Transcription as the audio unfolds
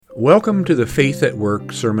Welcome to the Faith at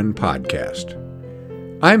Work Sermon Podcast.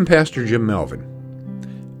 I'm Pastor Jim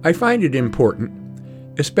Melvin. I find it important,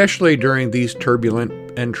 especially during these turbulent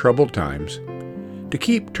and troubled times, to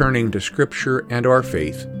keep turning to Scripture and our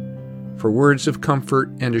faith for words of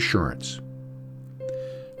comfort and assurance.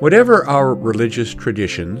 Whatever our religious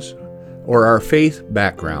traditions or our faith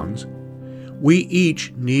backgrounds, we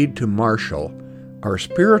each need to marshal our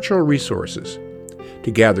spiritual resources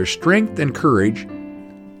to gather strength and courage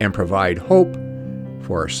and provide hope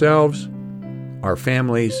for ourselves, our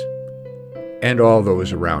families, and all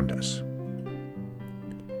those around us.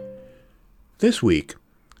 This week,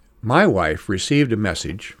 my wife received a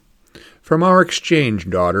message from our exchange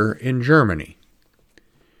daughter in Germany.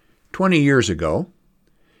 20 years ago,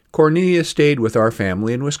 Cornelia stayed with our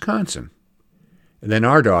family in Wisconsin, and then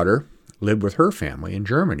our daughter lived with her family in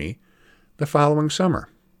Germany the following summer.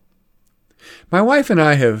 My wife and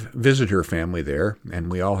I have visited her family there,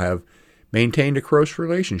 and we all have maintained a close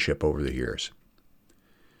relationship over the years.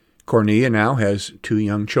 Cornelia now has 2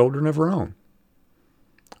 young children of her own.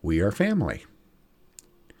 We are family.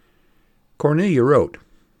 Cornelia wrote,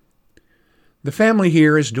 "The family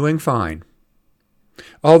here is doing fine.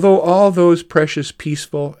 Although all those precious,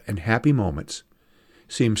 peaceful, and happy moments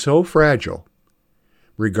seem so fragile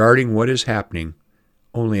regarding what is happening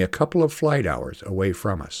only a couple of flight hours away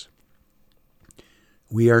from us.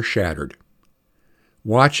 We are shattered.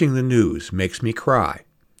 Watching the news makes me cry.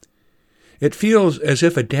 It feels as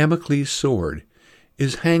if a Damocles sword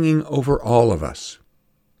is hanging over all of us.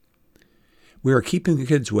 We are keeping the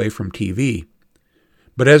kids away from TV,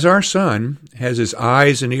 but as our son has his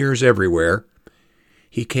eyes and ears everywhere,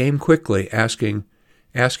 he came quickly asking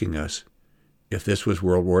us if this was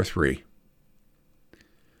World War III.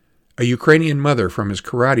 A Ukrainian mother from his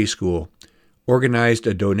karate school organized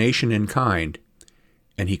a donation in kind,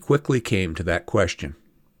 and he quickly came to that question.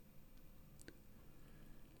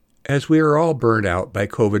 As we are all burned out by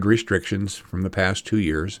COVID restrictions from the past 2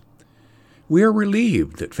 years, we are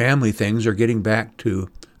relieved that family things are getting back to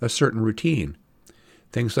a certain routine,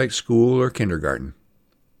 things like school or kindergarten.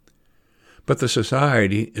 But the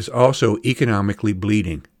society is also economically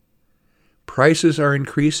bleeding. Prices are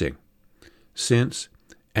increasing since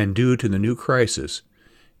and due to the new crisis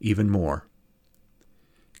even more.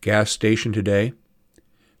 Gas station today,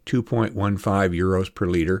 2.15 euros per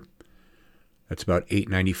liter. That's about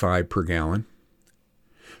 $8.95 per gallon.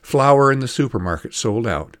 Flour in the supermarket sold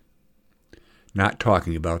out. Not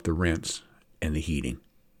talking about the rents and the heating.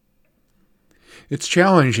 It's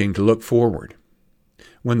challenging to look forward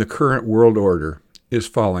when the current world order is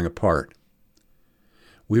falling apart.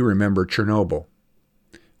 We remember Chernobyl.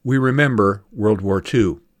 We remember World War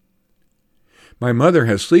II. My mother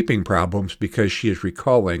has sleeping problems because she is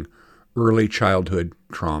recalling early childhood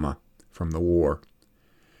trauma from the war,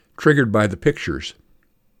 triggered by the pictures.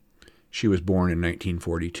 She was born in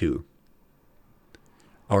 1942.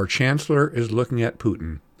 Our chancellor is looking at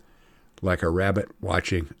Putin like a rabbit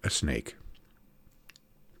watching a snake.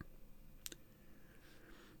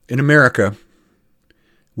 In America,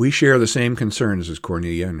 we share the same concerns as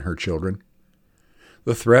Cornelia and her children.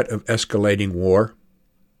 The threat of escalating war,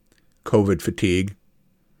 COVID fatigue,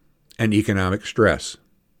 and economic stress.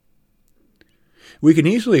 We can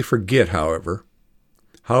easily forget, however,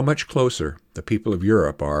 how much closer the people of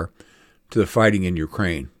Europe are to the fighting in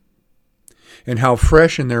Ukraine, and how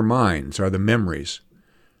fresh in their minds are the memories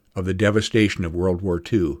of the devastation of World War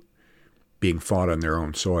II being fought on their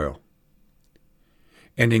own soil.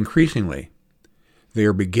 And increasingly, they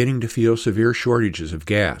are beginning to feel severe shortages of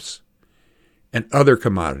gas and other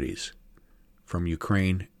commodities from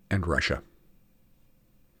Ukraine and Russia.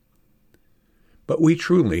 But we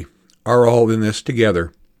truly are all in this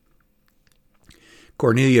together.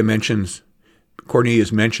 Cornelia's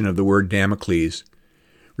mention of the word Damocles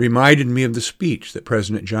reminded me of the speech that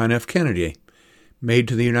President John F. Kennedy made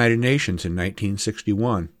to the United Nations in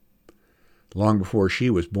 1961, long before she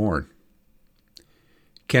was born.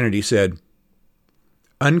 Kennedy said,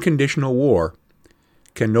 "Unconditional war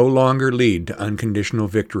can no longer lead to unconditional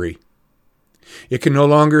victory. It can no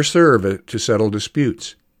longer serve to settle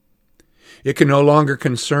disputes. It can no longer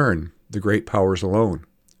concern the great powers alone.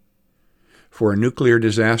 For a nuclear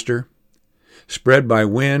disaster, spread by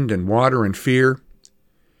wind and water and fear,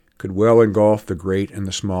 could well engulf the great and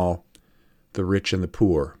the small, the rich and the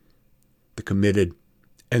poor, the committed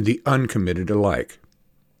and the uncommitted alike.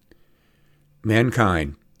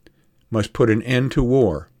 Mankind must put an end to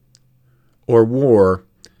war, or war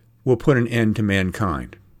will put an end to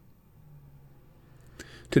mankind.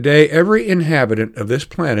 Today, every inhabitant of this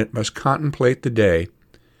planet must contemplate the day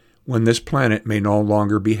when this planet may no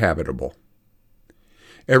longer be habitable.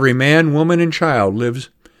 Every man, woman, and child lives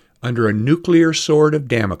under a nuclear sword of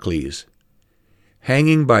Damocles,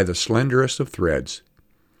 hanging by the slenderest of threads,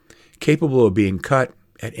 capable of being cut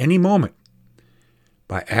at any moment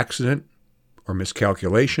by accident or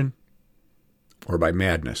miscalculation or by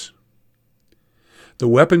madness. The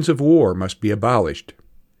weapons of war must be abolished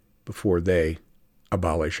before they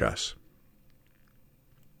abolish us.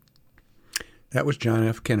 That was John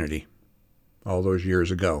F. Kennedy all those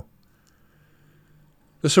years ago.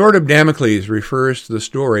 The sword of Damocles refers to the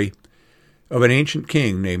story of an ancient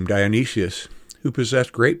king named Dionysius who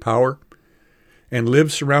possessed great power and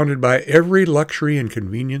lived surrounded by every luxury and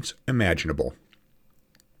convenience imaginable.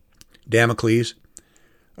 Damocles,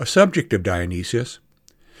 a subject of Dionysius,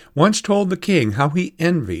 once told the king how he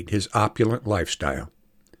envied his opulent lifestyle.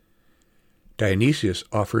 Dionysius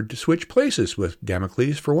offered to switch places with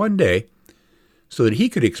Damocles for one day so that he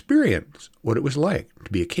could experience what it was like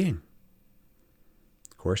to be a king.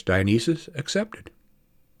 Of course, Dionysius accepted.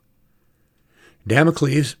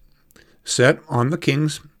 Damocles sat on the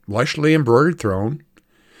king's lushly embroidered throne,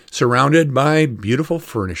 surrounded by beautiful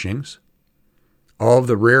furnishings, all of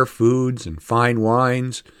the rare foods and fine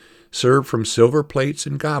wines served from silver plates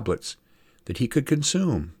and goblets that he could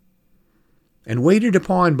consume, and waited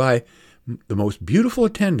upon by the most beautiful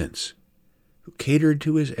attendants who catered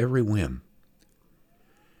to his every whim.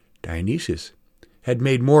 Dionysius had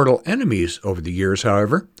made mortal enemies over the years,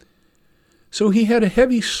 however, so he had a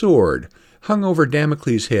heavy sword hung over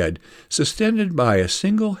Damocles' head, suspended by a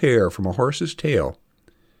single hair from a horse's tail,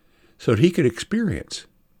 so that he could experience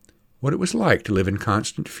what it was like to live in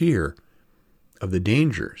constant fear of the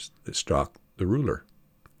dangers that stalked the ruler.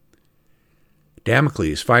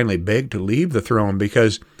 Damocles finally begged to leave the throne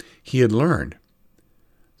because he had learned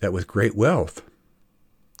that with great wealth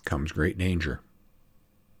comes great danger.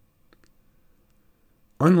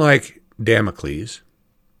 Unlike Damocles,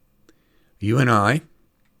 you and I,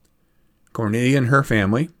 Cornelia and her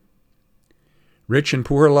family, rich and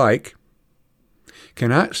poor alike,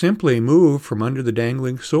 cannot simply move from under the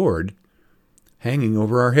dangling sword hanging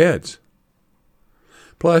over our heads.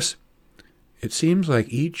 Plus, it seems like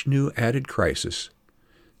each new added crisis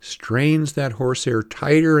strains that horsehair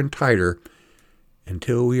tighter and tighter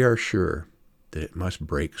until we are sure that it must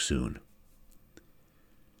break soon.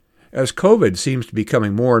 As COVID seems to be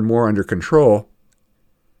becoming more and more under control,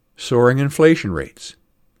 soaring inflation rates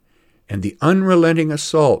and the unrelenting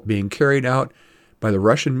assault being carried out by the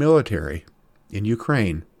Russian military in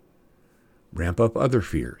Ukraine ramp up other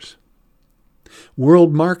fears.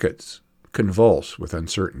 World markets convulse with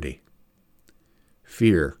uncertainty.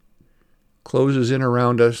 Fear closes in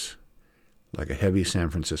around us like a heavy San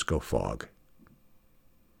Francisco fog.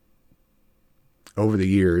 Over the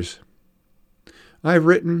years, I've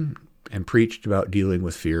written and preached about dealing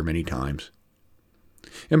with fear many times.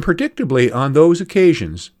 And predictably, on those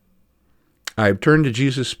occasions, I've turned to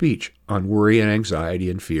Jesus' speech on worry and anxiety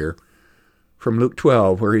and fear from Luke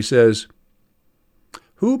 12, where he says,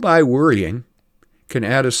 "Who by worrying can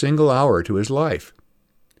add a single hour to his life?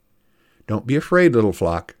 Don't be afraid, little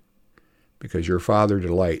flock, because your Father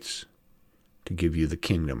delights to give you the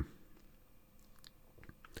kingdom."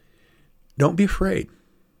 Don't be afraid.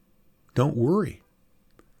 Don't worry.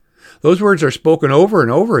 Those words are spoken over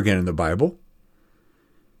and over again in the Bible,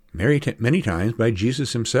 many times by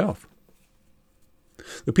Jesus himself.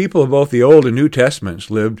 The people of both the Old and New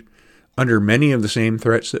Testaments lived under many of the same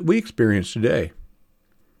threats that we experience today: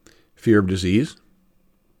 fear of disease,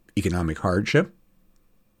 economic hardship,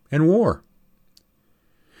 and war.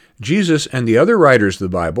 Jesus and the other writers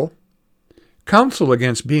of the Bible counsel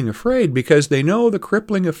against being afraid because they know the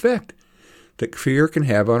crippling effect that fear can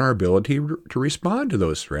have on our ability to respond to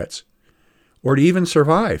those threats or to even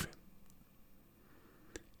survive.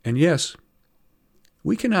 And yes,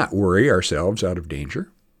 we cannot worry ourselves out of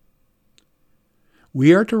danger.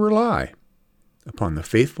 We are to rely upon the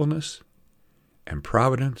faithfulness and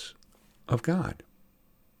providence of God.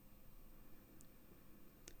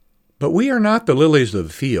 But we are not the lilies of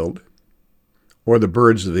the field or the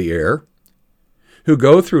birds of the air who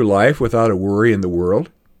go through life without a worry in the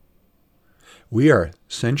world. We are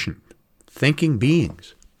sentient, thinking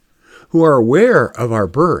beings who are aware of our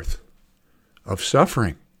birth, of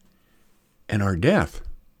suffering, and our death.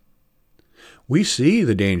 We see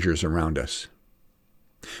the dangers around us.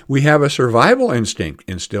 We have a survival instinct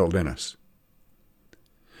instilled in us.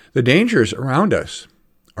 The dangers around us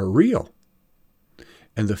are real,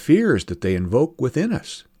 and the fears that they invoke within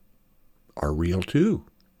us are real too.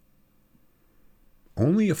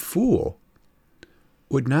 Only a fool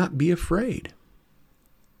would not be afraid.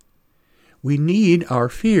 We need our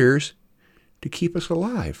fears to keep us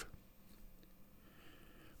alive.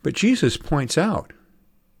 But Jesus points out,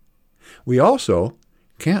 we also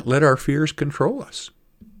can't let our fears control us.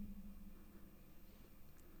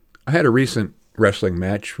 I had a recent wrestling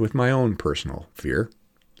match with my own personal fear.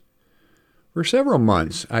 For several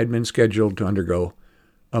months, I'd been scheduled to undergo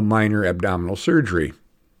a minor abdominal surgery.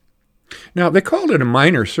 Now, they called it a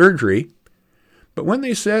minor surgery, but when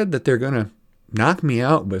they said that they're going to knock me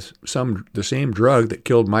out with the same drug that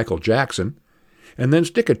killed Michael Jackson, and then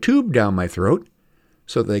stick a tube down my throat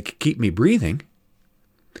so they could keep me breathing,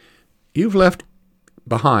 you've left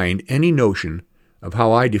behind any notion of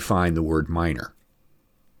how I define the word minor.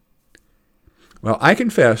 Well, I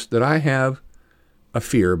confess that I have a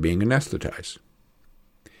fear of being anesthetized.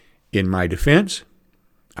 In my defense,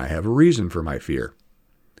 I have a reason for my fear.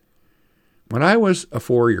 When I was a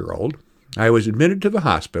 4-year-old, I was admitted to the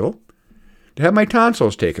hospital to have my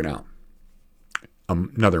tonsils taken out.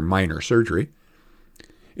 Another minor surgery.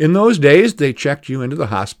 In those days, they checked you into the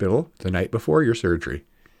hospital the night before your surgery.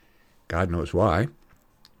 God knows why.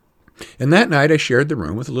 And that night I shared the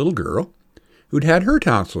room with a little girl who'd had her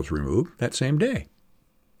tonsils removed that same day.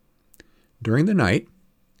 During the night,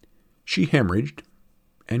 she hemorrhaged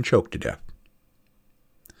and choked to death.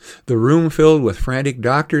 The room filled with frantic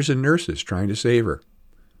doctors and nurses trying to save her.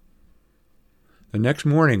 The next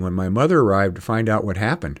morning, when my mother arrived to find out what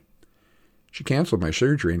happened, she canceled my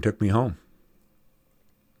surgery and took me home.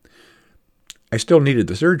 I still needed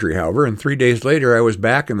the surgery, however, and 3 days later I was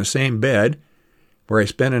back in the same bed where I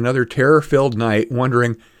spent another terror-filled night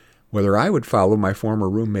wondering whether I would follow my former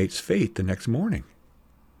roommate's fate the next morning.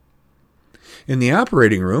 In the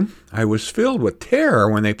operating room, I was filled with terror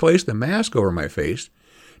when they placed the mask over my face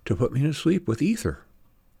to put me to sleep with ether.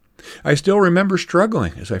 I still remember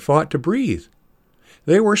struggling as I fought to breathe.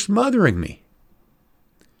 They were smothering me.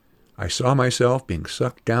 I saw myself being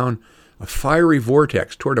sucked down a fiery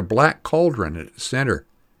vortex toward a black cauldron at its center.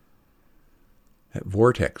 That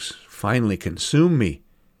vortex finally consumed me,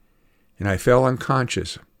 and I fell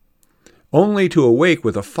unconscious, only to awake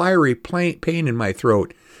with a fiery pain in my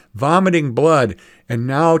throat, vomiting blood, and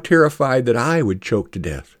now terrified that I would choke to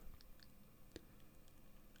death.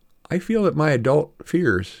 I feel that my adult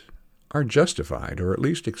fears are justified, or at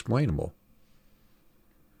least explainable.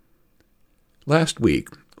 Last week,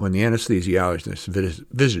 when the anesthesiologist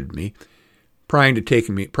visited me, prior to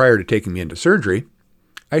taking me into surgery,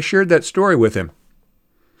 I shared that story with him.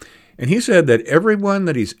 And he said that everyone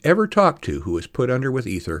that he's ever talked to who was put under with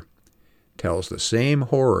ether tells the same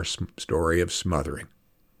horror story of smothering.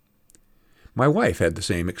 My wife had the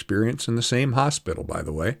same experience in the same hospital, by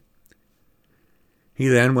the way. He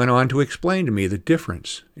then went on to explain to me the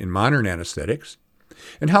difference in modern anesthetics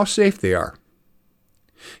and how safe they are.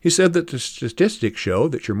 He said that the statistics show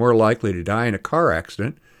that you're more likely to die in a car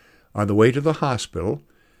accident on the way to the hospital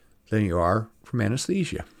than you are from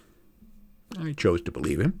anesthesia. I chose to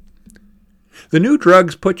believe him. The new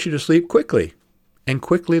drugs put you to sleep quickly and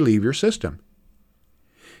quickly leave your system.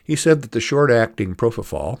 He said that the short-acting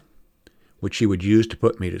propofol, which he would use to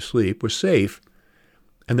put me to sleep, was safe,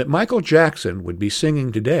 and that Michael Jackson would be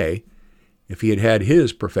singing today if he had had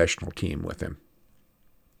his professional team with him.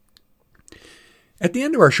 At the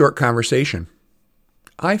end of our short conversation,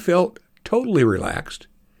 I felt totally relaxed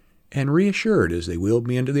and reassured as they wheeled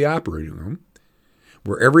me into the operating room,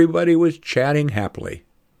 where everybody was chatting happily.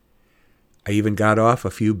 I even got off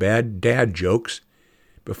a few bad dad jokes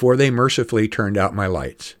before they mercifully turned out my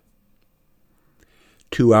lights.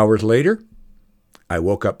 2 hours later, I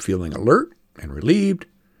woke up feeling alert and relieved,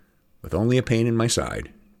 with only a pain in my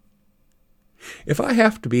side. If I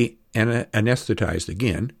have to be anesthetized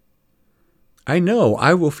again, I know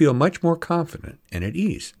I will feel much more confident and at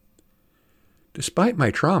ease. Despite my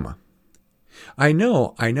trauma, I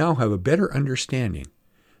know I now have a better understanding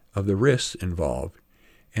of the risks involved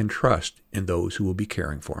and trust in those who will be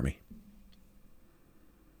caring for me.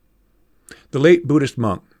 The late Buddhist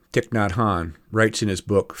monk Thich Nhat Hanh writes in his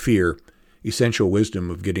book, Fear, Essential Wisdom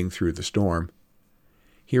of Getting Through the Storm.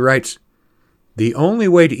 He writes, "The only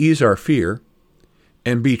way to ease our fear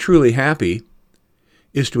and be truly happy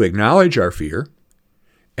is to acknowledge our fear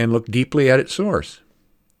and look deeply at its source.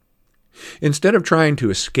 Instead of trying to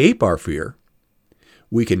escape our fear,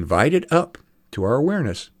 we can invite it up to our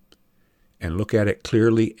awareness and look at it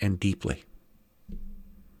clearly and deeply."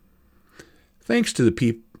 Thanks to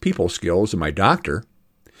the people skills of my doctor,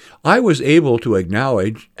 I was able to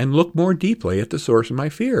acknowledge and look more deeply at the source of my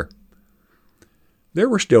fear. There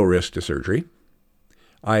were still risks to surgery.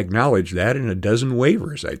 I acknowledged that in a dozen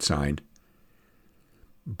waivers I'd signed.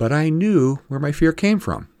 But I knew where my fear came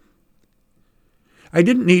from. I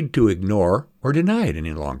didn't need to ignore or deny it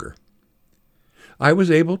any longer. I was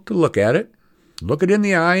able to look at it Look it in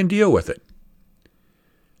the eye and deal with it.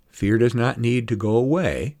 Fear does not need to go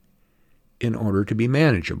away in order to be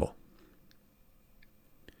manageable.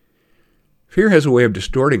 Fear has a way of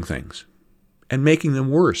distorting things and making them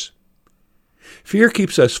worse. Fear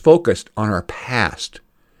keeps us focused on our past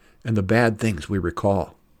and the bad things we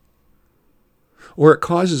recall. Or it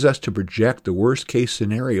causes us to project the worst-case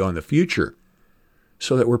scenario on the future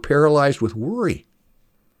so that we're paralyzed with worry.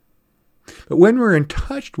 But when we're in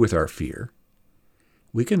touch with our fear,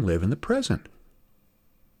 we can live in the present.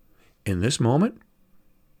 In this moment,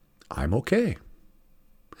 I'm okay.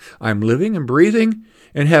 I'm living and breathing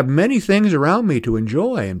and have many things around me to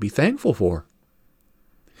enjoy and be thankful for.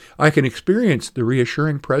 I can experience the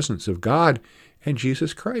reassuring presence of God and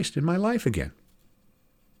Jesus Christ in my life again.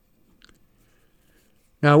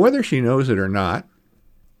 Now, whether she knows it or not,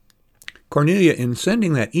 Cornelia, in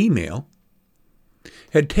sending that email,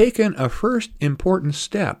 had taken a first important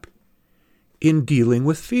step in dealing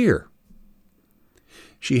with fear.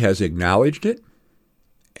 She has acknowledged it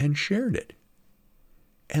and shared it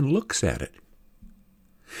and looks at it.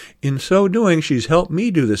 In so doing, she's helped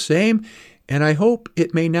me do the same, and I hope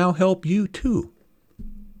it may now help you too.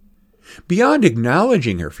 Beyond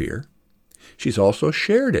acknowledging her fear, she's also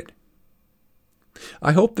shared it.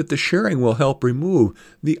 I hope that the sharing will help remove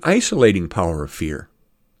the isolating power of fear.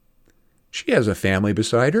 She has a family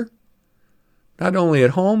beside her, not only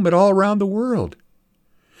at home, but all around the world.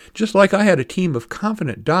 Just like I had a team of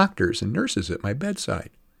confident doctors and nurses at my bedside.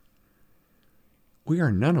 We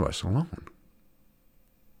are none of us alone.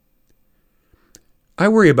 I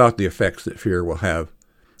worry about the effects that fear will have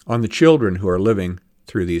on the children who are living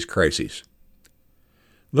through these crises.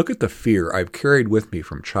 Look at the fear I've carried with me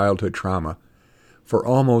from childhood trauma for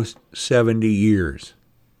almost 70 years.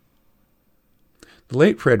 The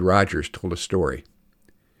late Fred Rogers told a story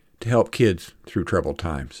to help kids through troubled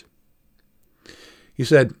times. He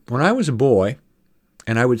said, "When I was a boy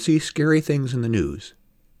and I would see scary things in the news,"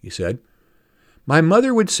 he said, "my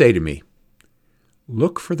mother would say to me,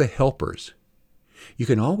 'Look for the helpers. You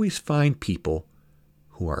can always find people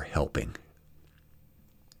who are helping.'"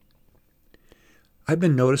 I've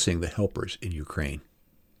been noticing the helpers in Ukraine.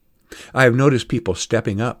 I have noticed people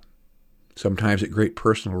stepping up, sometimes at great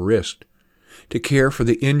personal risk, to care for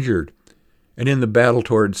the injured and in the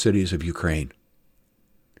battle-torn cities of Ukraine.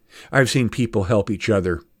 I've seen people help each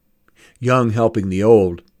other, young helping the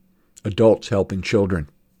old, adults helping children.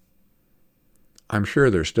 I'm sure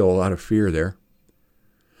there's still a lot of fear there,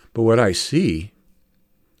 but what I see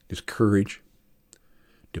is courage,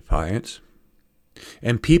 defiance,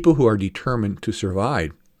 and people who are determined to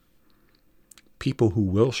survive, people who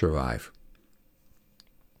will survive.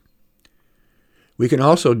 We can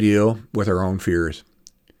also deal with our own fears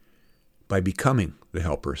by becoming the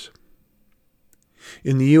helpers.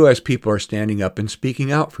 In the U.S., people are standing up and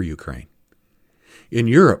speaking out for Ukraine. In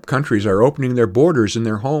Europe, countries are opening their borders and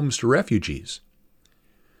their homes to refugees.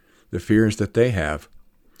 The fears that they have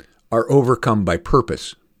are overcome by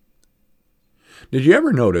purpose. Did you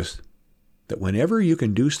ever notice that whenever you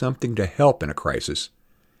can do something to help in a crisis,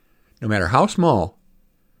 no matter how small,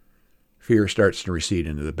 fear starts to recede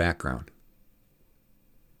into the background?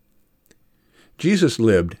 Jesus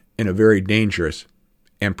lived in a very dangerous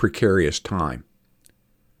and precarious time.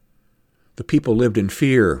 The people lived in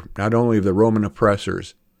fear not only of the Roman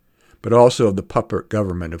oppressors, but also of the puppet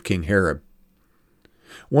government of King Herod.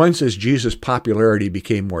 Once, as Jesus' popularity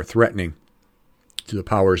became more threatening to the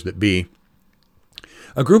powers that be,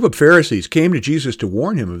 a group of Pharisees came to Jesus to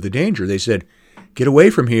warn him of the danger. They said, "Get away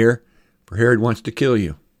from here, for Herod wants to kill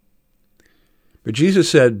you." But Jesus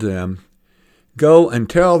said to them, "Go and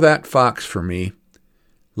tell that fox for me,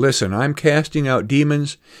 listen, I'm casting out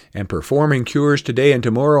demons and performing cures today and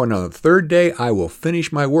tomorrow, and on the third day I will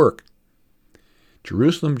finish my work.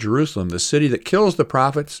 Jerusalem, Jerusalem, the city that kills the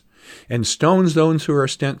prophets and stones those who are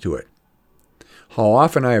sent to it. How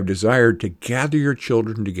often I have desired to gather your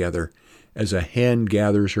children together as a hen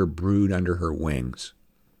gathers her brood under her wings."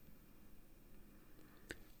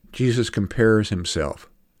 Jesus compares himself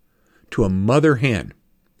to a mother hen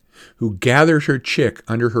who gathers her chick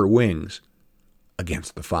under her wings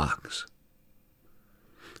against the fox.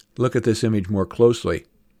 Look at this image more closely,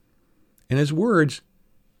 and his words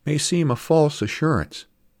may seem a false assurance,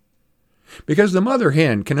 because the mother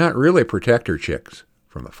hen cannot really protect her chicks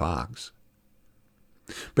from the fox.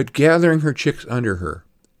 But gathering her chicks under her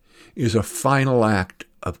is a final act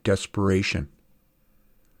of desperation.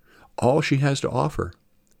 All she has to offer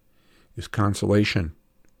is consolation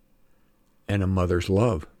and a mother's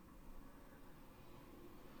love.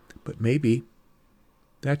 But maybe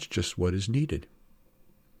that's just what is needed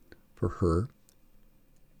for her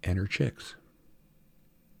and her chicks.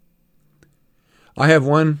 I have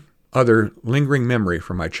one other lingering memory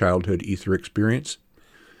from my childhood ether experience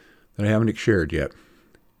that I haven't shared yet.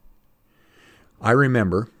 I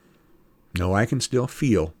remember, no, I can still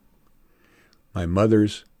feel my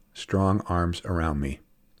mother's strong arms around me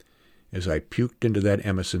as I puked into that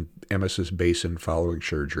emesis basin following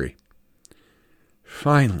surgery.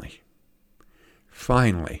 Finally,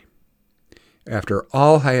 after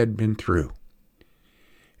all I had been through,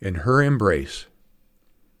 in her embrace,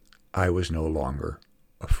 I was no longer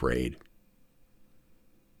afraid.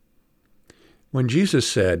 When Jesus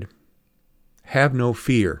said, "Have no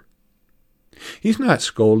fear," he's not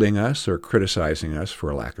scolding us or criticizing us for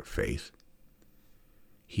a lack of faith.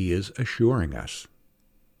 He is assuring us.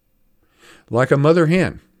 Like a mother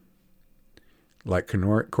hen, like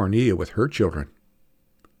Cornelia with her children,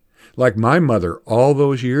 like my mother all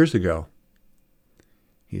those years ago,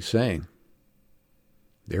 he's saying,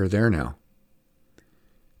 they're there now.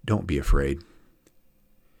 Don't be afraid.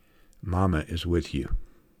 Mama is with you.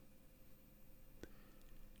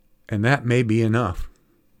 And that may be enough.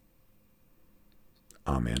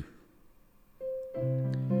 Amen.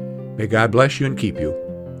 May God bless you and keep you.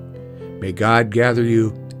 May God gather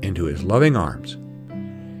you into his loving arms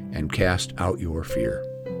and cast out your fear.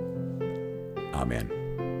 Amen.